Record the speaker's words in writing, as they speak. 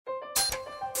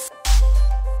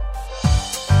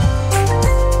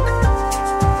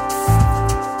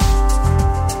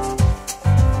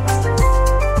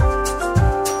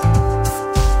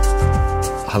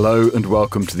Hello and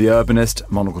welcome to The Urbanist,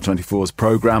 Monocle 24's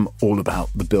programme all about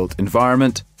the built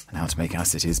environment and how to make our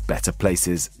cities better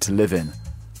places to live in.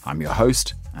 I'm your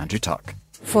host, Andrew Tuck.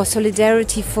 For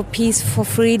solidarity, for peace, for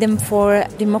freedom, for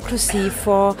democracy,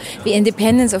 for the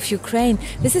independence of Ukraine.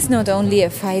 This is not only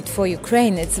a fight for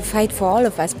Ukraine, it's a fight for all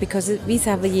of us because these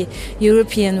are the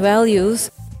European values.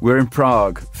 We're in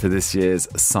Prague for this year's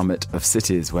Summit of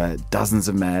Cities, where dozens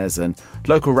of mayors and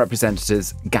local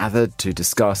representatives gathered to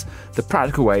discuss the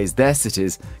practical ways their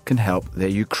cities can help their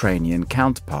Ukrainian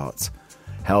counterparts.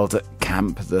 Held at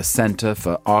CAMP, the Centre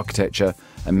for Architecture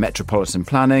and Metropolitan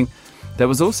Planning, there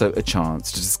was also a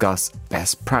chance to discuss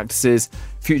best practices,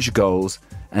 future goals,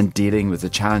 and dealing with the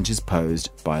challenges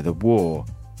posed by the war.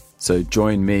 So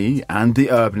join me and the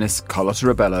urbanist Carlotta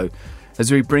Rebello as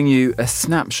we bring you a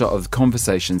snapshot of the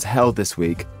conversations held this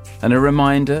week and a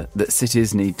reminder that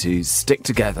cities need to stick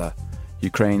together.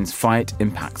 Ukraine's fight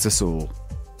impacts us all.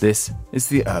 This is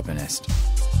The Urbanist.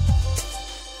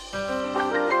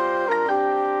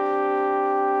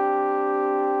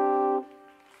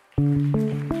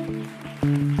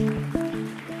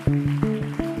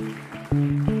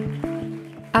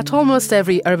 At almost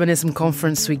every urbanism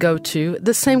conference we go to,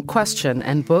 the same question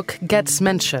and book gets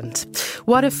mentioned.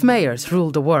 What if mayors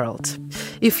ruled the world?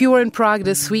 If you were in Prague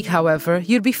this week, however,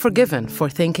 you'd be forgiven for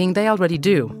thinking they already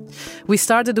do. We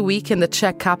started the week in the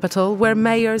Czech capital, where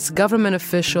mayors, government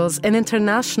officials and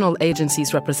international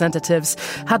agencies' representatives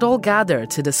had all gathered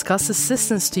to discuss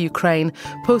assistance to Ukraine,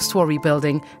 post-war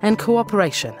rebuilding and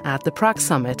cooperation at the Prague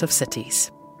Summit of Cities.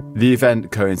 The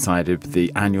event coincided with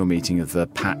the annual meeting of the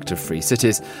Pact of Free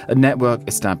Cities, a network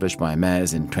established by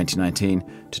mayors in 2019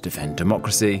 to defend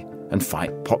democracy and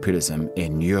fight populism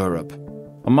in Europe.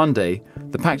 On Monday,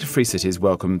 the Pact of Free Cities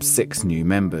welcomed 6 new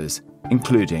members,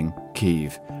 including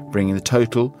Kyiv, bringing the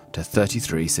total to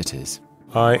 33 cities.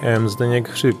 I am Zdeněk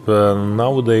Hřib,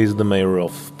 nowadays the mayor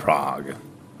of Prague.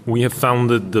 We have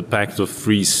founded the Pact of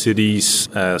Free Cities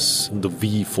as the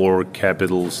V4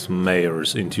 capitals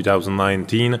mayors in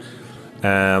 2019.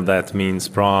 That means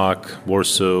Prague,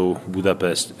 Warsaw,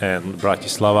 Budapest and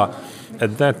Bratislava.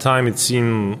 At that time it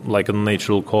seemed like a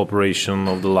natural cooperation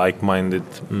of the like-minded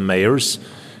mayors,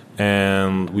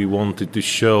 and we wanted to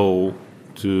show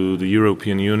to the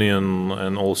European Union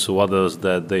and also others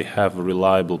that they have a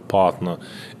reliable partner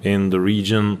in the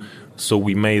region. So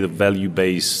we made a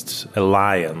value-based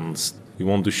alliance. We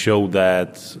want to show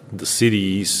that the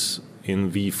cities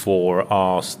in V4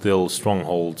 are still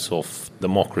strongholds of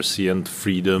democracy and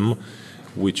freedom,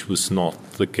 which was not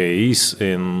the case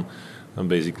in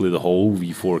basically the whole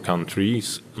V4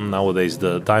 countries. Nowadays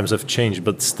the times have changed,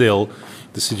 but still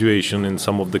the situation in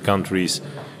some of the countries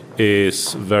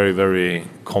is very, very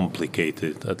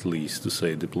complicated, at least to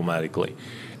say diplomatically.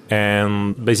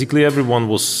 And basically everyone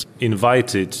was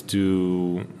invited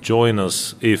to join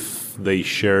us if they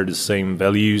share the same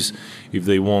values, if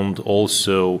they want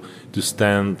also to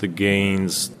stand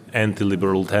against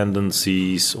anti-liberal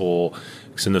tendencies or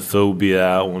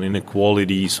xenophobia or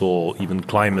inequalities or even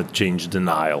climate change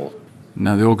denial.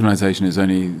 Now, the organisation is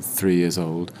only 3 years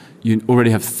old. You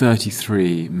already have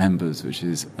 33 members, which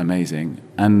is amazing.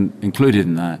 And included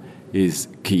in that is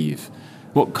Kyiv.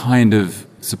 What kind of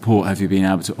support have you been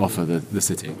able to offer the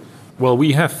city? Well,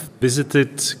 we have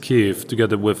visited Kyiv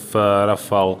together with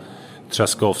Rafał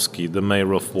Trzaskowski, the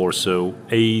mayor of Warsaw,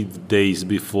 8 days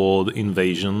before the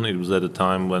invasion. It was at a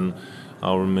time when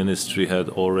our ministry had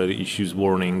already issued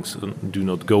warnings, do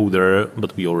not go there,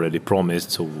 but we already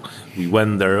promised, so we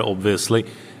went there, obviously.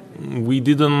 We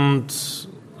didn't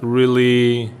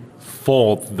really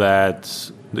thought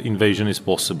that the invasion is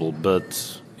possible,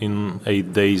 but in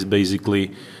 8 days,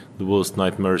 basically, the worst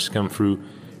nightmares come through.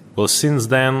 Well, since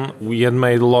then, we had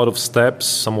made a lot of steps.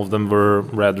 Some of them were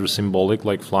rather symbolic,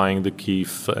 like flying the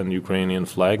Kyiv and Ukrainian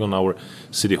flag on our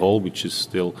city hall, which is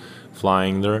still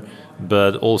flying there,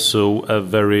 but also a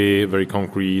very, very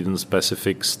concrete and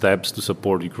specific steps to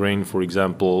support Ukraine. For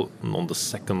example, on the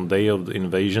second day of the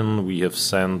invasion, we have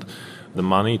sent the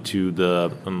money to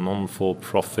the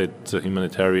non-for-profit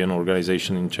humanitarian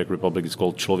organization in Czech Republic. It's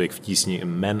called Člověk v tísni, a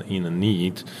man in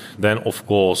need. Then, of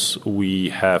course, we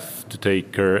have to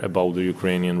take care about the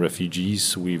Ukrainian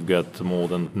refugees. We've got more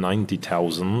than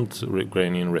 90,000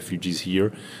 Ukrainian refugees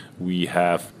here. We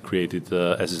have created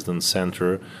an assistance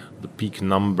center. The peak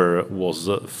number was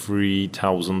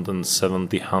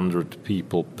 3,700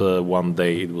 people per one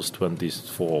day. It was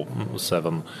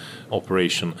 24/7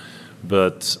 operation.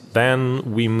 But then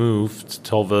we moved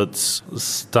towards the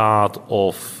start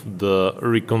of the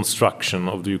reconstruction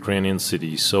of the Ukrainian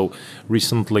cities. So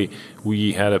recently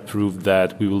we had approved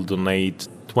that we will donate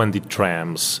 20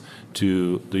 trams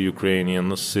to the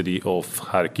Ukrainian city of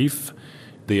Kharkiv.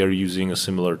 They are using a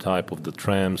similar type of the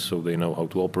trams, so they know how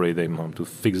to operate them, how to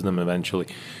fix them eventually.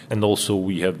 And also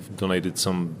we have donated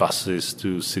some buses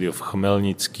to the city of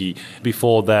Khmelnytsky.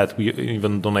 Before that, we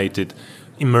even donated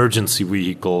emergency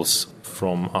vehicles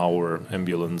from our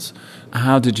ambulance.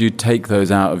 How did you take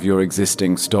those out of your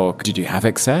existing stock? Did you have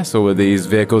excess, or were these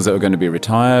vehicles that were going to be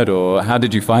retired, or how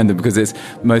did you find them? Because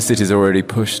most cities are already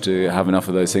pushed to have enough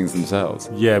of those things themselves.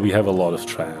 Yeah, we have a lot of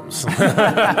trams.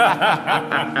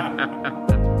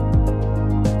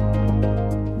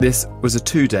 This was a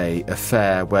 2-day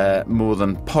affair where, more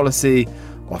than policy,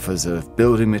 offers of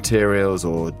building materials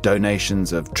or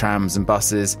donations of trams and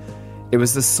buses, it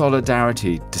was the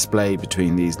solidarity displayed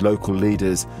between these local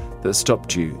leaders that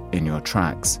stopped you in your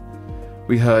tracks.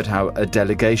 We heard how a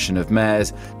delegation of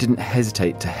mayors didn't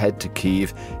hesitate to head to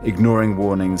Kyiv, ignoring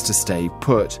warnings to stay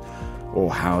put,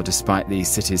 or how, despite these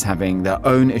cities having their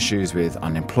own issues with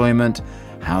unemployment,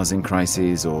 housing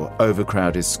crises or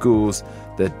overcrowded schools,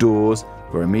 their doors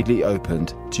were immediately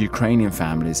opened to Ukrainian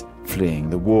families fleeing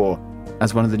the war,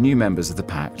 as one of the new members of the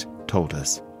pact told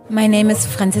us. My name is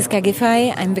Franziska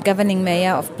Giffey. I'm the governing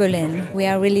mayor of Berlin. We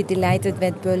are really delighted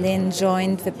that Berlin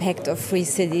joined the Pact of Free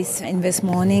Cities. And this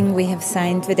morning we have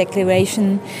signed the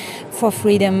Declaration for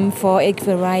Freedom, for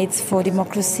Equal Rights, for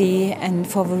Democracy and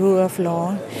for the rule of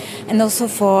law. And also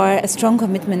for a strong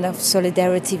commitment of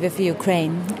solidarity with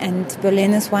Ukraine. And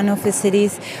Berlin is one of the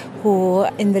cities who,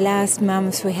 in the last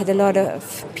months, we had a lot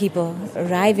of people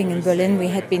arriving in Berlin. We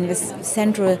had been the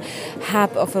central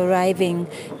hub of arriving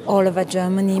all over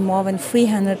Germany. More than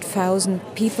 300,000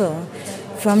 people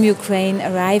from Ukraine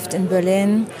arrived in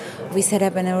Berlin. We set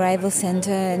up an arrival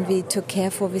center and we took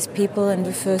care for these people in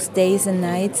the first days and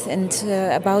nights. And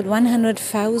about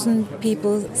 100,000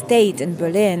 people stayed in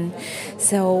Berlin.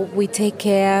 So we take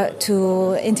care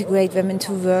to integrate them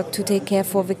into work, to take care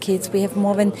for the kids. We have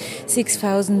more than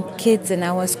 6,000 kids in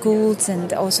our schools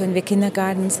and also in the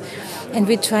kindergartens. And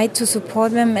we try to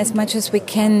support them as much as we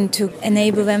can to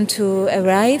enable them to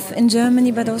arrive in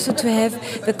Germany, but also to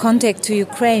have the contact to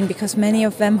Ukraine, because many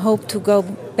of them hope to go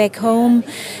back home.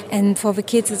 And for the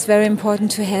kids, it's very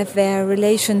important to have their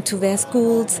relation to their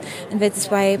schools. And that is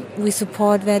why we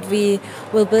support that. We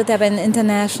will build up an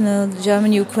international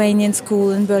German-Ukrainian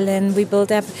school in Berlin. We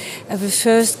build up the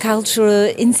first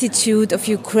cultural institute of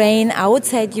Ukraine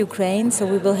outside Ukraine. So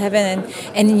we will have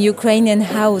an Ukrainian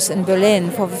house in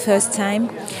Berlin for the first time.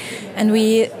 And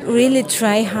we really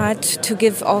try hard to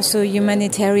give also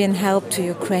humanitarian help to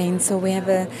Ukraine. So we have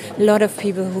a lot of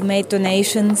people who made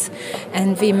donations,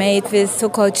 and we made this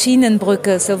so-called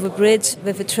Schienenbrücke, so the bridge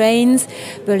with the trains.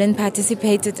 Berlin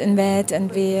participated in that,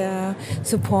 and we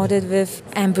supported with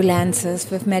ambulances,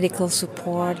 with medical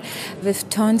support, with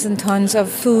tons and tons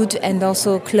of food and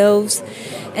also clothes.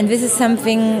 And this is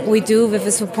something we do with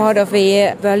the support of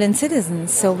the Berlin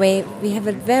citizens. So we have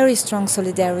a very strong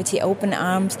solidarity, open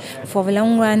arms. For the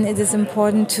long run, it is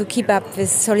important to keep up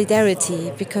this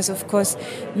solidarity because, of course,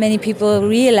 many people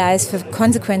realize the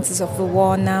consequences of the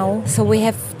war now. So we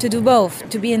have to do both,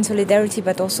 to be in solidarity,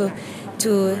 but also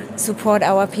to support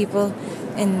our people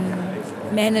in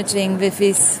managing with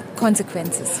these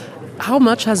consequences. How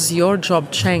much has your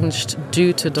job changed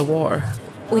due to the war?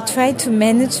 We try to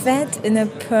manage that in a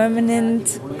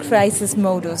permanent crisis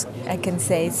modus, I can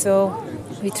say. So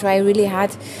we try really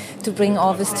hard to bring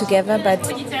all this together, but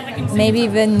maybe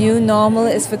the new normal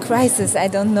is the crisis, I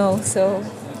don't know. So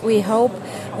we hope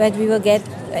that we will get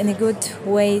in a good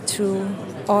way through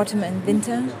autumn and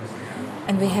winter.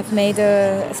 And we have made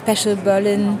a special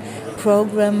Berlin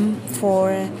program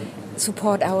for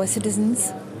support our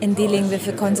citizens in dealing with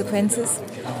the consequences,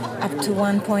 up to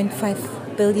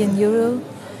 1.5 billion euro.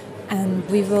 And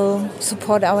we will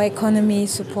support our economy,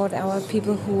 support our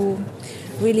people who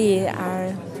really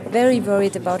are very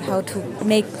worried about how to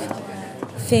make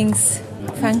things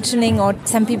functioning. Or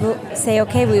some people say,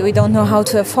 okay, we don't know how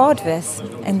to afford this,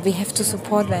 and we have to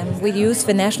support them. We use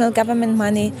the national government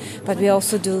money, but we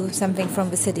also do something from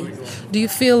the city. Do you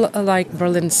feel like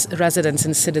Berlin's residents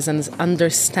and citizens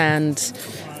understand,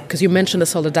 because you mentioned the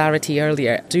solidarity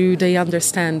earlier, do they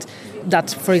understand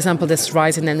that, for example, this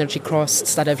rise in energy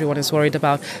costs that everyone is worried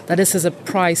about, that this is a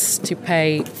price to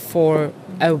pay for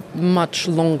a much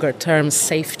longer term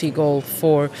safety goal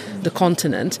for the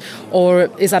continent? Or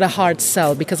is that a hard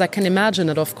sell? Because I can imagine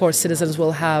that, of course, citizens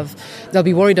they'll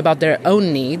be worried about their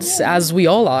own needs, as we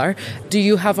all are. Do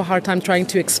you have a hard time trying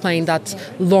to explain that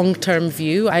long-term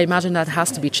view? I imagine that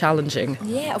has to be challenging.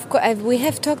 Yeah, of course. We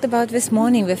have talked about this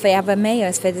morning with the other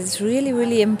mayors that it's really,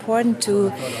 really important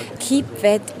to keep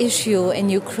that issue in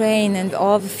Ukraine and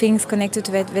all the things connected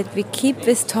to that we keep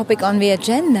this topic on the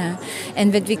agenda,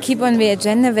 and that we keep on the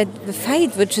agenda that the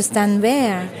fight which is done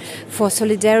there for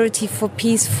solidarity, for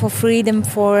peace, for freedom,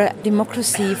 for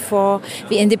democracy, for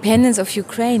the independence of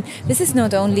Ukraine. This is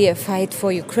not only a fight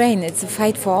for Ukraine, it's a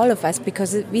fight for all of us,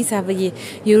 because these are the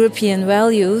European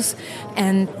values,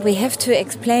 and we have to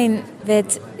explain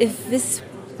that if this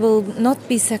will not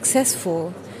be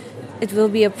successful, it will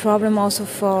be a problem also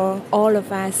for all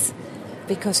of us,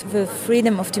 because the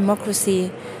freedom of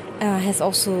democracy has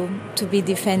also to be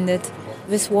defended.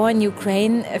 This war in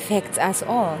Ukraine affects us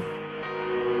all.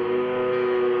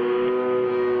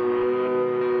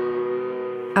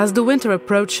 As the winter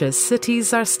approaches,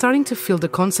 cities are starting to feel the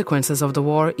consequences of the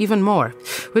war even more,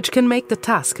 which can make the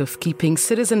task of keeping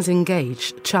citizens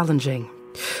engaged challenging.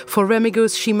 For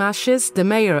Remigius Šimašis, the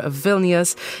mayor of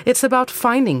Vilnius, it's about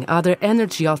finding other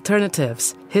energy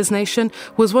alternatives. His nation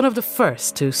was one of the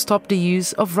first to stop the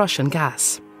use of Russian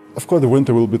gas. Of course, the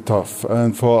winter will be tough,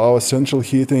 and for our central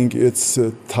heating, it's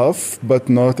tough, but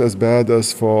not as bad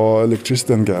as for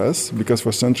electricity and gas, because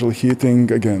for central heating,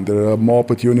 again, there are more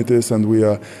opportunities, and we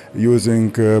are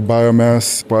using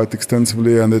biomass quite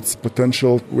extensively, and its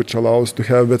potential, which allows to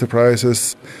have better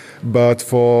prices. But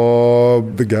for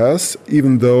the gas,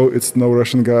 even though it's no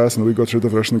Russian gas, and we got rid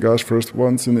of Russian gas first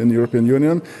once in the European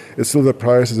Union, it's still the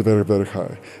price is very, very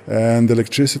high. And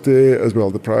electricity as well,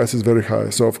 the price is very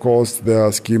high. So, of course, there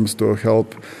are schemes to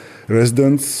help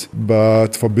residents,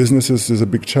 but for businesses is a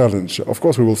big challenge. Of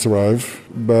course, we will survive,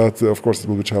 but of course, it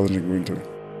will be challenging winter.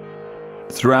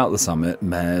 Throughout the summit,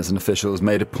 mayors and officials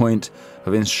made a point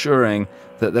of ensuring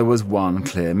that there was one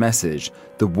clear message.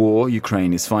 The war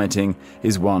Ukraine is fighting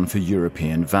is one for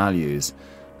European values.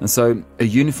 And so a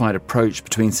unified approach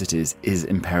between cities is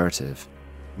imperative.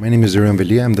 My name is Iran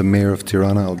Velia. I'm the mayor of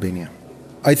Tirana, Albania.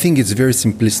 I think it's very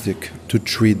simplistic to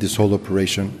treat this whole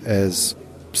operation as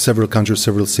several countries,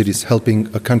 several cities helping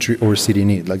a country or a city in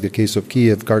need, like the case of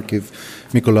Kiev, Kharkiv,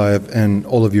 Mykolaiv, and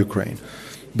all of Ukraine.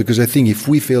 Because I think if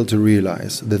we fail to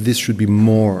realize that this should be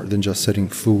more than just setting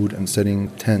food and setting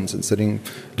tents and setting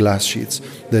glass sheets,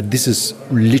 that this is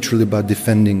literally about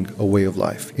defending a way of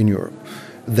life in Europe,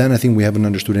 then I think we haven't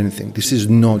understood anything. This is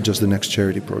not just the next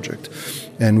charity project.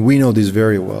 And we know this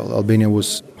very well. Albania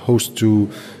was host to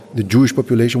the Jewish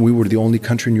population. We were the only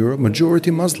country in Europe,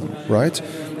 majority Muslim, right?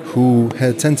 Who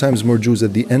had 10 times more Jews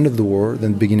at the end of the war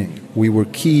than the beginning. We were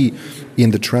key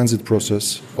in the transit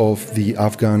process of the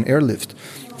Afghan airlift.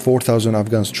 4,000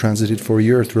 Afghans transited for a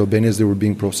year through Albania as they were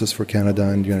being processed for Canada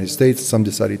and the United States. Some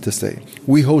decided to stay.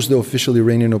 We host the official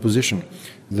Iranian opposition.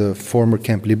 The former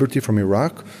Camp Liberty from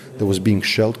Iraq that was being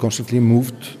shelled constantly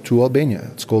moved to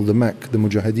Albania. It's called the MEK, the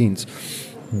Mujahideens.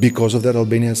 Because of that,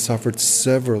 Albania has suffered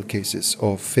several cases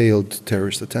of failed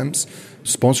terrorist attempts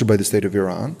sponsored by the state of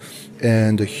Iran,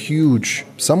 and a huge,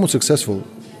 somewhat successful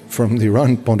from the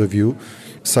Iran point of view,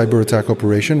 cyber attack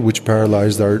operation, which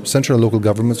paralyzed our central and local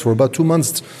governments for about 2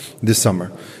 months this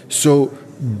summer. So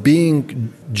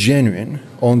being genuine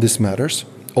on these matters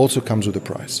also comes with a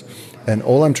price. And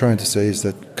all I'm trying to say is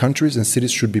that countries and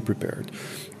cities should be prepared.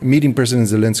 Meeting President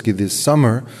Zelensky this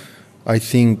summer, I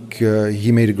think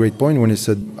he made a great point when he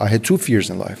said, I had 2 fears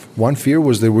in life. One fear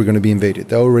was that we're going to be invaded.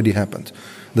 That already happened.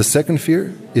 The second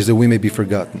fear is that we may be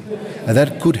forgotten. And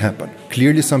that could happen.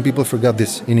 Clearly, some people forgot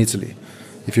this in Italy.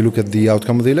 If you look at the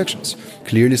outcome of the elections,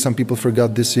 clearly some people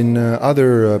forgot this in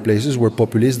other places where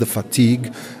populists, the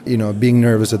fatigue, being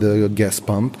nervous at the gas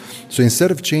pump. So instead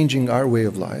of changing our way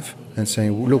of life and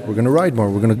saying, look, we're going to ride more,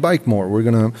 we're going to bike more, we're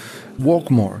going to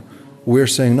walk more, we're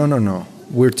saying, no,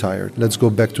 we're tired. Let's go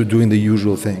back to doing the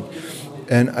usual thing.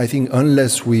 And I think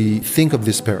unless we think of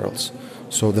these perils,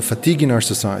 so the fatigue in our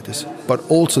societies, but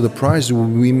also the price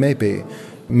we may pay,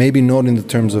 maybe not in the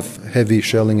terms of heavy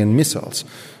shelling and missiles,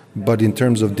 but in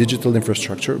terms of digital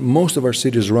infrastructure, most of our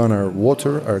cities run our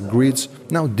water, our grids,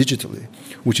 now digitally,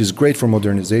 which is great for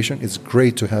modernization. It's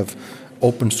great to have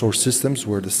open source systems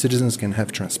where the citizens can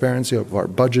have transparency of our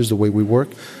budgets, the way we work.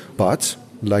 But,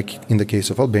 like in the case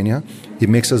of Albania, it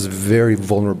makes us very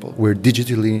vulnerable. We're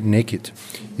digitally naked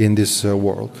in this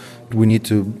world. We need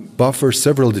to buffer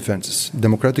several defenses,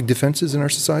 democratic defenses in our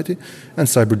society and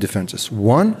cyber defenses.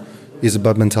 One is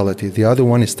about mentality. The other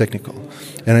one is technical.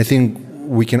 And I think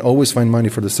we can always find money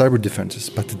for the cyber defenses,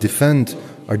 but to defend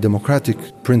our democratic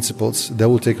principles, that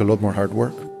will take a lot more hard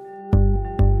work.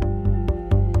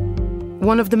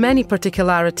 One of the many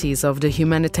particularities of the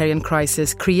humanitarian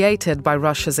crisis created by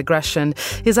Russia's aggression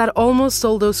is that almost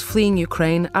all those fleeing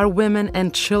Ukraine are women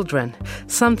and children,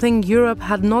 something Europe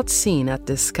had not seen at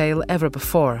this scale ever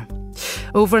before.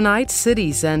 Overnight,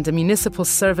 cities and municipal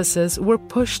services were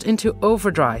pushed into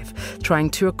overdrive, trying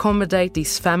to accommodate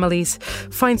these families,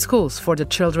 find schools for the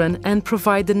children, and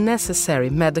provide the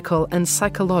necessary medical and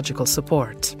psychological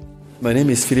support. My name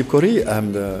is Philippe Corrie.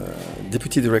 I'm the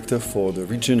Deputy Director for the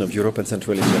region of Europe and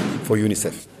Central Asia for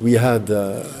UNICEF. We had,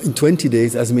 in 20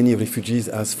 days, as many refugees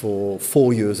as for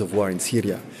 4 years of war in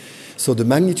Syria. So the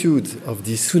magnitude of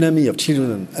this tsunami of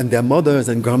children and their mothers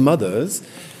and grandmothers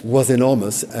was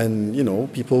enormous. And,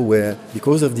 people were,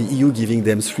 because of the EU giving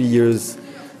them 3 years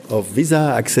of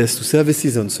visa, access to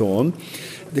services and so on,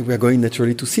 they were going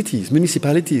naturally to cities,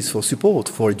 municipalities for support,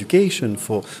 for education,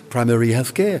 for primary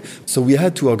health care. So we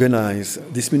had to organize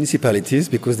these municipalities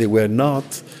because they were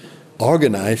not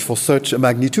organized for such a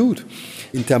magnitude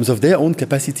in terms of their own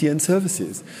capacity and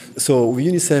services. So with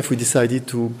UNICEF, we decided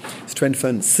to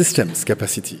strengthen systems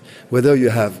capacity, whether you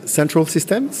have central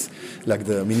systems, like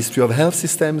the Ministry of Health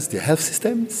systems, the health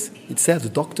systems itself, the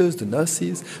doctors, the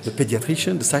nurses, the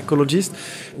pediatricians, the psychologists,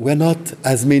 were not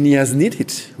as many as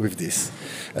needed with this.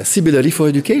 Similarly for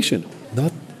education,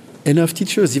 not enough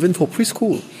teachers, even for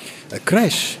preschool, a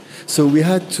creche. So we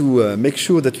had to make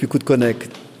sure that we could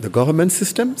connect the government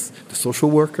systems, the social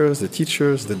workers, the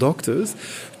teachers, the doctors,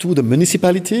 to the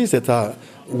municipalities that are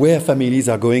where families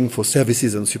are going for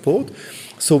services and support.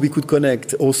 So we could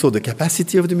connect also the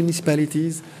capacity of the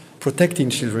municipalities, protecting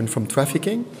children from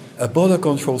trafficking. A border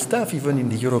control staff, even in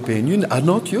the European Union, are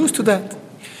not used to that.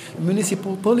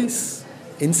 Municipal police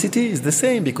in cities is the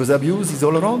same, because abuse is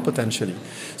all around potentially.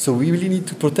 So we really need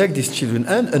to protect these children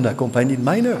and unaccompanied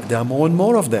minor. There are more and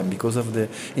more of them because of the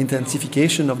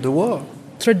intensification of the war.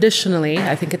 Traditionally,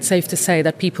 I think it's safe to say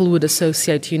that people would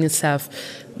associate UNICEF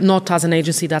not as an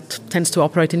agency that tends to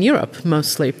operate in Europe,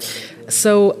 mostly.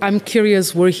 So I'm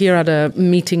curious, we're here at a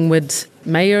meeting with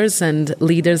mayors and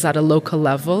leaders at a local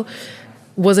level.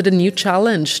 Was it a new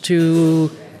challenge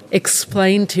to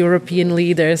explain to European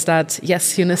leaders that,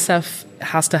 yes, UNICEF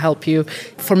has to help you?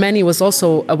 For many, it was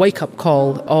also a wake-up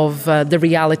call of the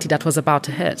reality that was about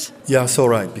to hit. Yeah, so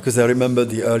right, because I remember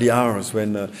the early hours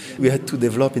when we had to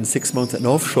develop in 6 months an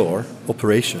offshore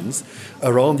operations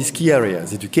around these key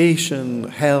areas, education,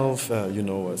 health,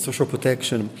 social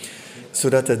protection, so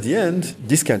that at the end,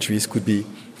 these countries could be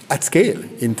at scale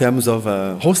in terms of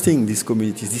hosting these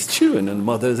communities, these children and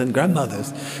mothers and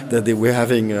grandmothers that they were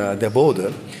having at their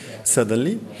border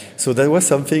suddenly. So that was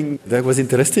something that was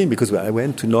interesting, because I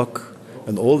went to knock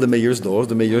on all the mayors' doors.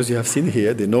 The mayors you have seen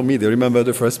here, they know me, they remember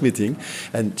the first meeting.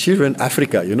 And children,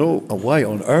 Africa, why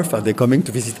on earth are they coming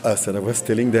to visit us? And I was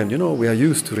telling them, we are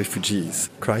used to refugees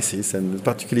crisis, and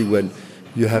particularly when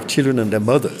you have children and their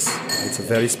mothers. It's a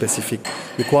very specific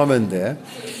requirement there.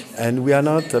 And we are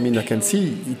not, I can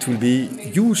see it will be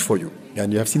huge for you.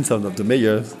 And you have seen some of the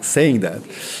mayors saying that.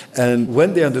 And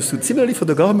when they understood, similarly for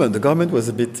the government was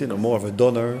a bit more of a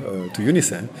donor to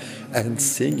UNICEF. And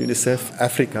seeing UNICEF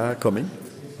Africa coming,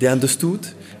 they understood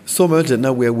so much that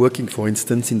now we are working, for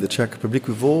instance, in the Czech Republic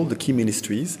with all the key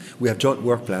ministries. We have joint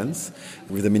work plans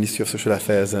with the Ministry of Social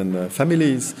Affairs and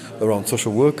Families around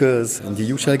social workers and the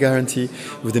EU Child Guarantee,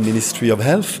 with the Ministry of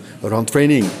Health around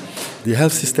training the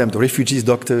health system, the refugees,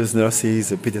 doctors,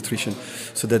 nurses, pediatricians,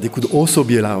 so that they could also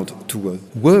be allowed to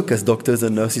work as doctors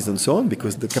and nurses and so on,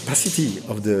 because the capacity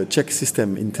of the Czech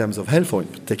system in terms of health,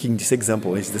 taking this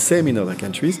example, is the same in other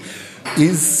countries,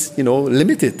 is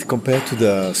limited compared to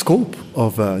the scope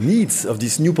of needs of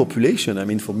this new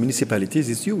population. For municipalities,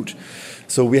 it's huge.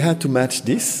 So we had to match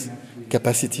this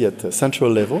capacity at the central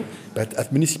level, but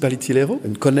at municipality level,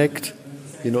 and connect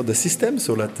the system,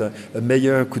 so that a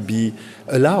mayor could be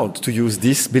allowed to use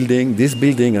this building,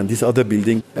 and this other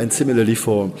building. And similarly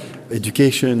for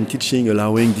education, teaching,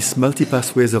 allowing these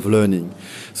multi-pathways of learning,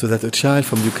 so that a child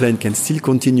from Ukraine can still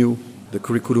continue the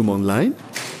curriculum online,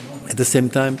 at the same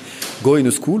time go in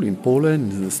a school in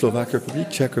Poland, in the Slovak Republic,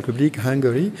 Czech Republic,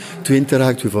 Hungary, to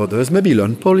interact with others, maybe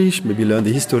learn Polish, maybe learn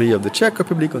the history of the Czech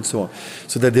Republic and so on.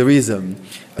 So that there is an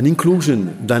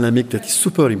inclusion dynamic that is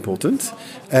super important.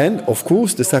 And of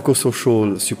course the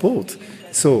psychosocial support.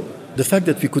 So the fact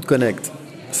that we could connect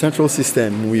central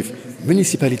system with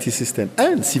municipality system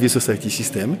and civil society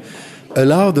system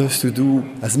allowed us to do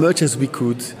as much as we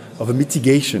could of a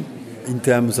mitigation in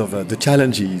terms of the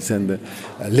challenges and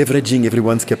leveraging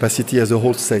everyone's capacity as a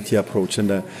whole society approach. And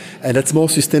that's more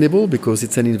sustainable because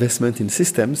it's an investment in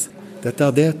systems that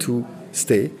are there to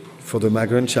stay for the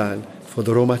migrant child, for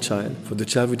the Roma child, for the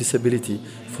child with disability,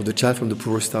 for the child from the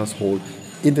poorest household,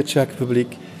 in the Czech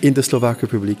Republic, in the Slovak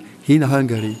Republic, in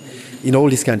Hungary, in all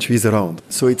these countries around.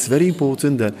 So it's very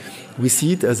important that we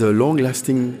see it as a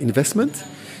long-lasting investment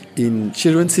in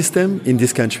children's system in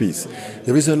these countries.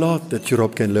 There is a lot that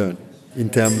Europe can learn in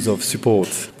terms of support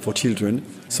for children.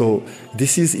 So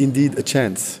this is indeed a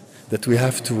chance that we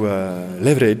have to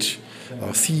leverage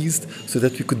or seize so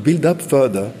that we could build up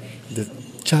further the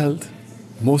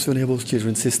most vulnerable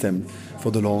children system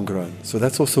for the long run. So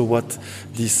that's also what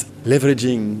this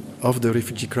leveraging of the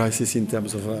refugee crisis in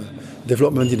terms of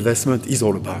development investment is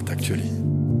all about, actually.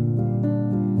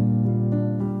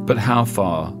 But how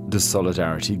far does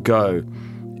solidarity go?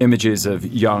 Images of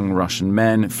young Russian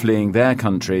men fleeing their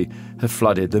country have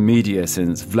flooded the media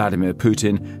since Vladimir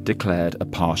Putin declared a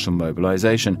partial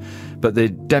mobilization. But the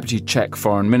Deputy Czech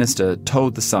Foreign Minister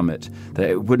told the summit that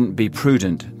it wouldn't be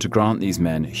prudent to grant these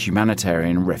men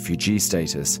humanitarian refugee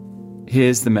status.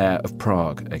 Here's the mayor of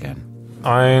Prague again.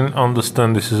 I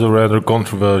understand this is a rather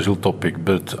controversial topic,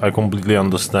 but I completely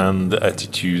understand the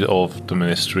attitude of the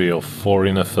Ministry of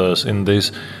Foreign Affairs in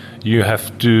this. You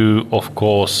have to, of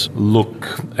course,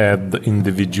 look at the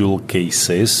individual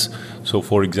cases. So,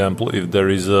 for example, if there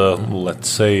is a, let's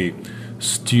say,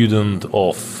 student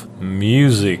of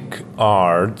music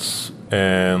arts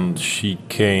and she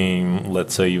came,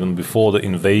 let's say, even before the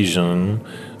invasion,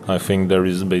 I think there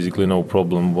is basically no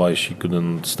problem why she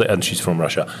couldn't stay, and she's from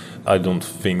Russia. I don't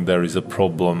think there is a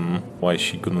problem why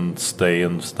she couldn't stay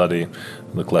and study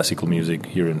the classical music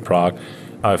here in Prague.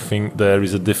 I think there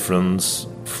is a difference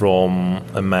from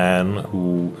a man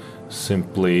who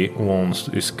simply wants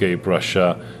to escape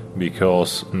Russia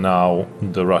because now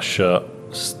the Russia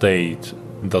state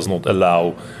does not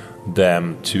allow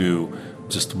them to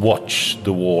just watch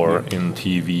the war in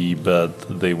TV,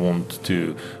 but they want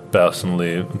to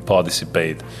personally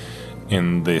participate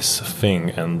in this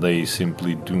thing, and they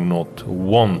simply do not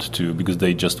want to because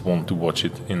they just want to watch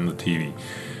it in the TV.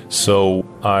 So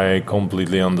I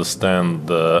completely understand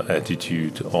the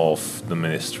attitude of the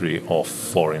Ministry of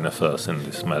Foreign Affairs in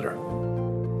this matter.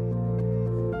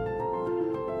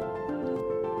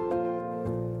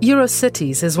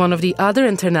 Eurocities is one of the other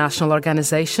international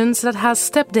organizations that has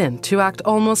stepped in to act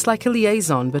almost like a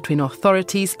liaison between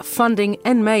authorities, funding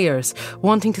and mayors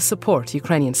wanting to support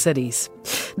Ukrainian cities.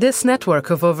 This network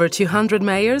of over 200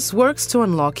 mayors works to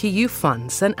unlock EU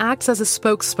funds and acts as a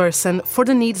spokesperson for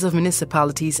the needs of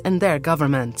municipalities and their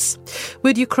governments.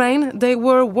 With Ukraine, they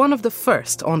were one of the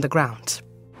first on the ground.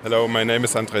 Hello, my name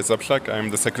is Andrzej Sobczak.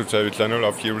 I'm the Secretary General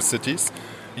of Eurocities.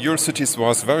 Eurocities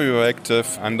was very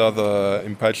active under the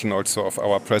impulsion also of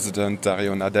our president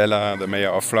Dario Nadella, the mayor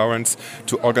of Florence,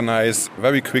 to organize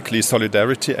very quickly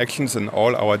solidarity actions in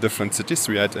all our different cities.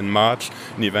 We had in March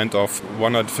an event of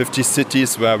 150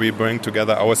 cities where we bring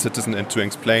together our citizens and to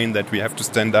explain that we have to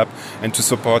stand up and to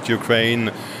support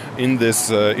Ukraine in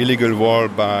this illegal war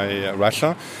by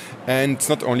Russia. And it's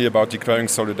not only about declaring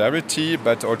solidarity,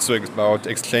 but also about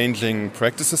exchanging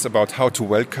practices about how to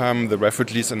welcome the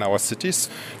refugees in our cities.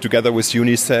 Together with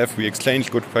UNICEF, we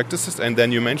exchange good practices. And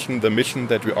then you mentioned the mission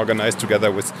that we organized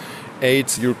together with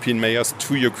 8 European mayors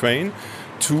to Ukraine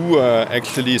to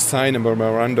actually sign a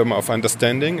memorandum of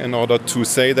understanding in order to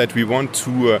say that we want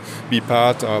to be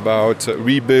part about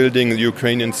rebuilding the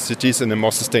Ukrainian cities in a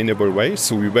more sustainable way.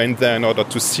 So we went there in order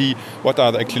to see what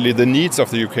are actually the needs of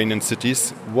the Ukrainian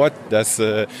cities, what does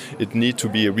it need to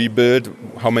be rebuilt,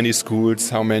 how many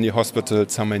schools, how many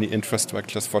hospitals, how many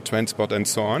infrastructures for transport and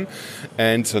so on.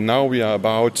 And now we are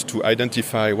about to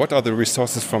identify what are the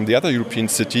resources from the other European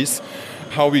cities,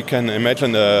 how we can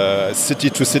imagine a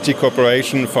city-to-city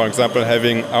cooperation, for example,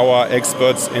 having our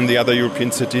experts in the other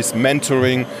European cities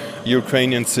mentoring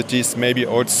Ukrainian cities, maybe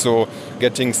also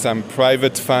getting some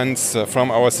private funds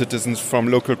from our citizens, from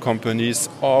local companies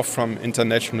or from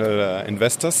international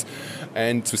investors.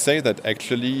 And to say that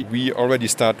actually we already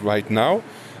start right now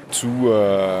to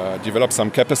develop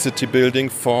some capacity building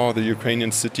for the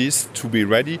Ukrainian cities to be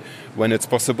ready when it's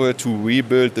possible to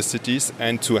rebuild the cities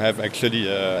and to have actually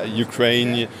a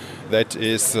Ukraine that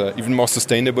is even more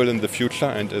sustainable in the future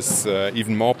and is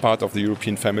even more part of the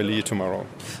European family tomorrow.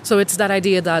 So it's that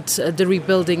idea that the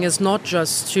rebuilding is not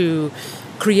just to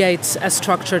create a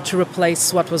structure to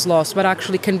replace what was lost, but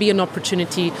actually can be an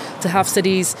opportunity to have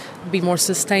cities be more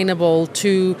sustainable,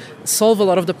 to solve a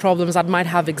lot of the problems that might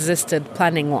have existed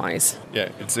planning-wise. Yeah,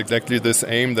 it's exactly this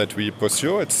aim that we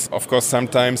pursue. It's, of course,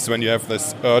 sometimes when you have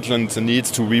this urgent need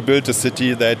to rebuild a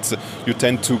city that you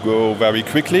tend to go very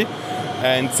quickly.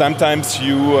 And sometimes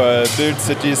you build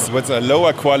cities with a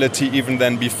lower quality even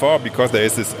than before because there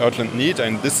is this urgent need,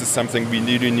 and this is something we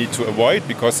really need to avoid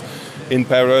because in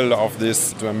parallel of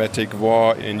this dramatic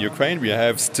war in Ukraine, we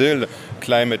have still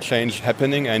climate change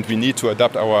happening, and we need to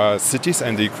adapt our cities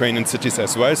and the Ukrainian cities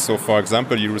as well. So, for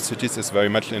example, Eurocities is very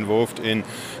much involved in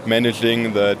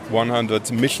managing the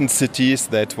 100 mission cities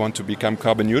that want to become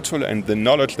carbon neutral, and the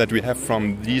knowledge that we have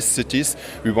from these cities,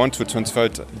 we want to transfer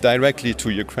it directly to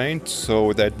Ukraine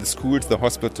so that the schools, the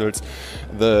hospitals,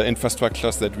 the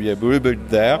infrastructures that we will build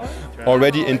there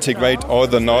already integrate all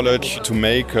the knowledge to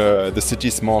make the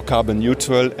cities more carbon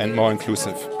neutral and more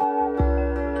inclusive.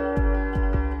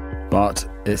 But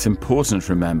it's important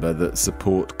to remember that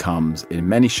support comes in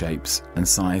many shapes and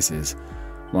sizes.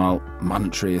 While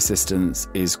monetary assistance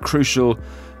is crucial,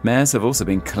 mayors have also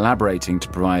been collaborating to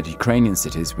provide Ukrainian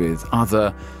cities with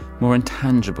other, more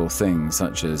intangible things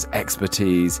such as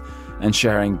expertise and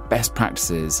sharing best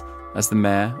practices, as the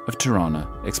mayor of Tirana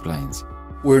explains.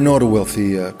 We're not a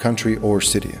wealthy country or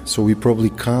city, so we probably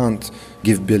can't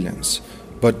give billions.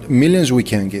 But millions we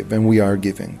can give, and we are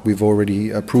giving. We've already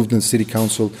approved in the City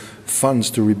Council funds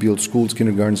to rebuild schools,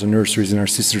 kindergartens and nurseries in our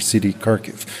sister city,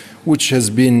 Kharkiv, which has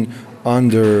been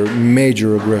under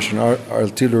major aggression,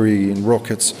 artillery and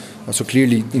rockets, so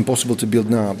clearly impossible to build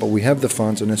now. But we have the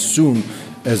funds, and as soon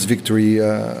as victory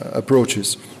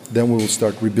approaches, then we will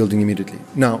start rebuilding immediately.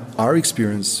 Now, our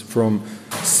experience from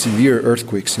severe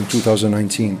earthquakes in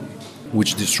 2019,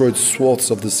 which destroyed swaths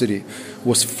of the city,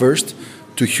 was first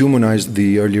to humanize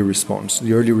the early response.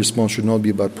 The early response should not be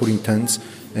about putting tents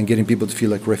and getting people to feel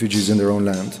like refugees in their own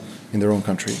land, in their own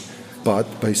country,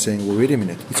 but by saying, well, wait a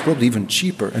minute, it's probably even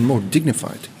cheaper and more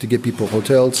dignified to get people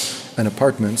hotels and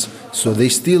apartments so they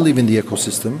still live in the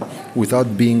ecosystem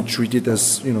without being treated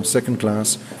as, second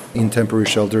class in temporary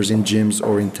shelters, in gyms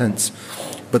or in tents.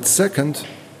 But second,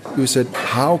 we said,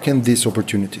 how can this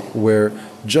opportunity, where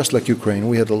just like Ukraine,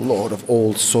 we had a lot of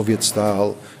old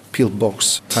Soviet-style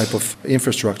pillbox type of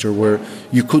infrastructure where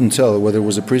you couldn't tell whether it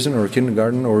was a prison or a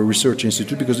kindergarten or a research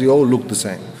institute because they all looked the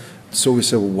same. So we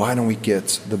said, well, why don't we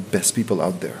get the best people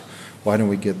out there? Why don't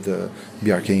we get the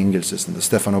Bjarke Ingelses and the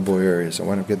Stefano Boyeris, and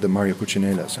why don't we get the Mario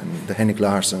Cucinelas and the Henrik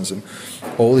Larsens and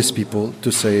all these people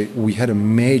to say, we had a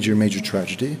major, major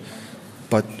tragedy,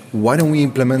 but why don't we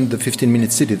implement the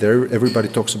 15-minute city that everybody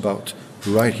talks about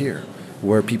right here,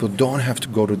 where people don't have to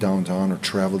go to downtown or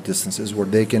travel distances, where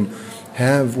they can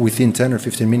have within 10 or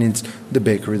 15 minutes the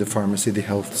bakery, the pharmacy, the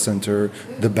health center,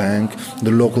 the bank,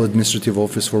 the local administrative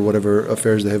office for whatever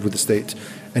affairs they have with the state.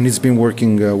 And it's been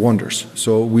working wonders.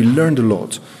 So we learned a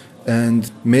lot. And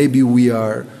maybe we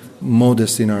are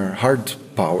modest in our hard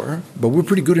power, but we're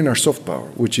pretty good in our soft power,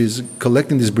 which is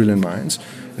collecting these brilliant minds.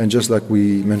 And just like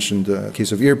we mentioned the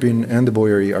case of Irpin and the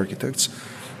Boyeri architects,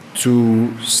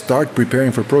 to start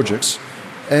preparing for projects.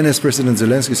 And as President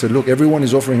Zelensky said, look, everyone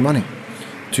is offering money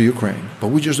to Ukraine, but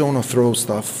we just don't want to throw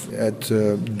stuff at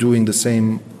doing the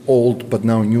same old but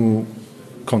now new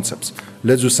concepts.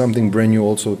 Let's do something brand new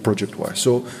also project-wise.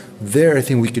 So there I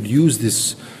think we could use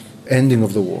this ending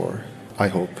of the war, I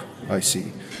hope, I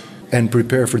see, and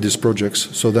prepare for these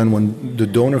projects so then when the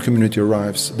donor community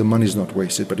arrives, the money is not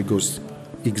wasted, but it goes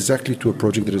exactly to a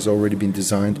project that has already been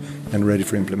designed and ready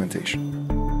for implementation.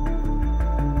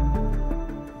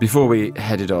 Before we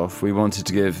headed off, we wanted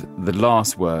to give the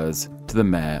last words to the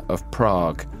mayor of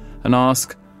Prague and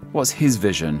ask what's his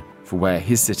vision for where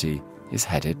his city is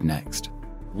headed next.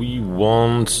 We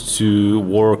want to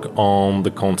work on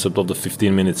the concept of the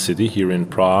 15-minute city here in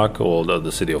Prague, or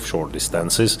the city of short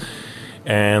distances.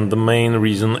 And the main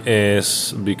reason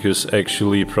is because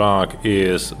actually Prague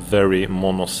is a very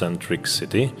monocentric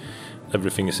city.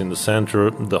 Everything is in the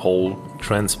center. The whole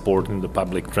transport in the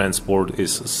public transport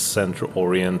is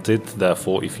center-oriented.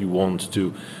 Therefore, if you want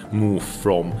to move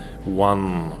from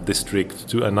one district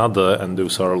to another, and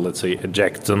those are, let's say,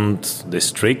 adjacent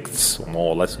districts,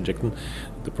 more or less adjacent,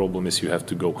 the problem is you have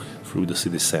to go through the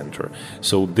city center.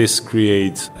 So this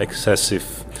creates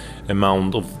excessive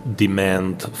amount of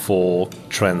demand for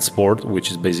transport, which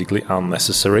is basically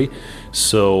unnecessary.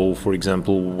 So, for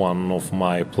example, one of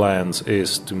my plans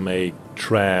is to make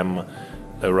tram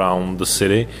around the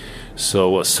city,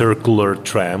 so a circular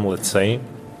tram, let's say.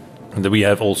 And we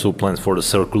have also plans for the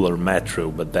circular metro,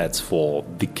 but that's for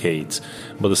decades.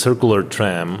 But the circular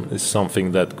tram is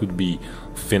something that could be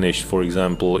finished, for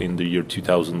example, in the year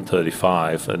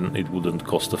 2035, and it wouldn't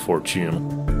cost a fortune.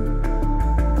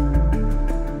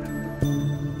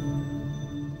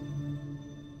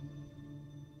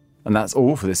 And that's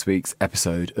all for this week's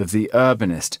episode of The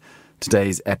Urbanist.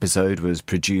 Today's episode was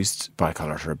produced by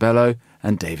Carlotta Rebello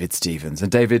and David Stevens.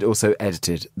 And David also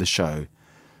edited the show.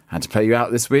 And to play you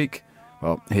out this week,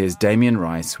 well, here's Damien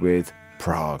Rice with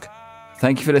Prague.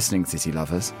 Thank you for listening, City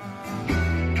Lovers.